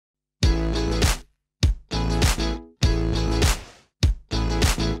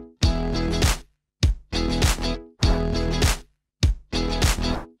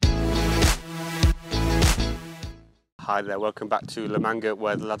Hi there, welcome back to La Manga,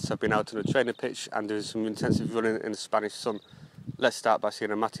 where the lads have been out on a training pitch and doing some intensive running in the Spanish sun. Let's start by seeing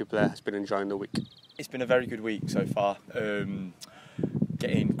how Matty Blair has been enjoying the week. It's been a very good week so far.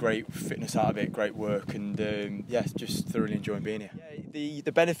 Getting great fitness out of it, great work, and just thoroughly enjoying being here. Yeah,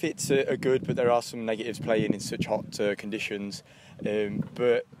 the benefits are good, but there are some negatives playing in such hot conditions.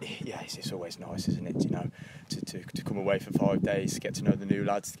 But yeah, it's always nice, isn't it? You know, to come away for 5 days, to get to know the new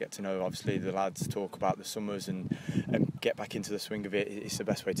lads, to get to know obviously the lads, talk about the summers, and get back into the swing of it. It's the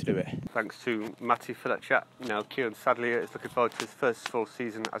best way to do it. Thanks to Matty for that chat. Now Kieran Sadlier is looking forward to his first full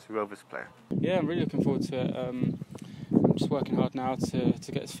season as a Rovers player. Yeah, I'm really looking forward to it. I'm just working hard now to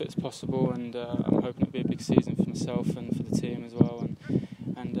get as fit as possible, and I'm hoping it'll be a big season for myself and for the team as well.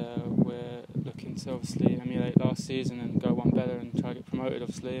 And we're looking to obviously emulate last season and go one better and try to get promoted,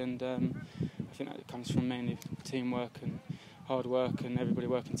 obviously. And I think that comes from mainly teamwork and hard work and everybody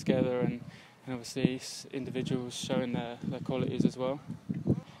working together, and obviously individuals showing their qualities as well.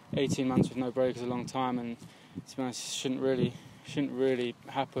 18 months with no break is a long time, and to be honest, shouldn't really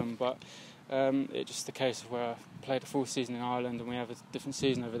happen, but it's just the case of where I played a full season in Ireland and we have a different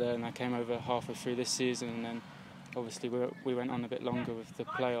season over there, and I came over halfway through this season, and then obviously we went on a bit longer with the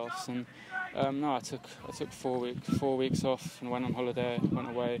playoffs. And I took 4 weeks off and went on holiday, went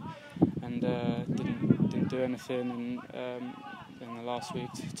away, and didn't do anything. And in the last week,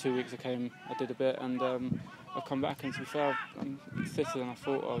 2 weeks I did a bit, and I've come back, and to be fair, I'm fitter than I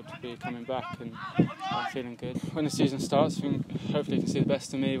thought I would be coming back, and I'm feeling good. When the season starts, I think hopefully you can see the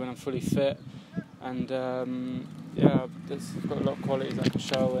best of me when I'm fully fit, and I've got a lot of qualities I can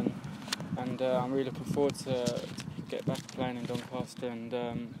show, and I'm really looking forward to get back playing in Doncaster, and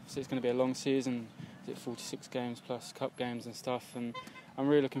so it's going to be a long season, 46 games plus cup games and stuff, and I'm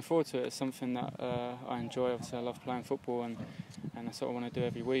really looking forward to it. It's something that I enjoy. Obviously I love playing football, and that's what I want to do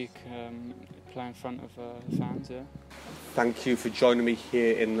every week, play in front of fans. Yeah. Thank you for joining me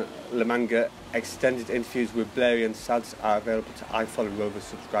here in La Manga. Extended interviews with Blair and Sads are available to iFollow Rovers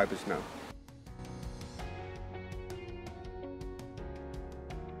subscribers now.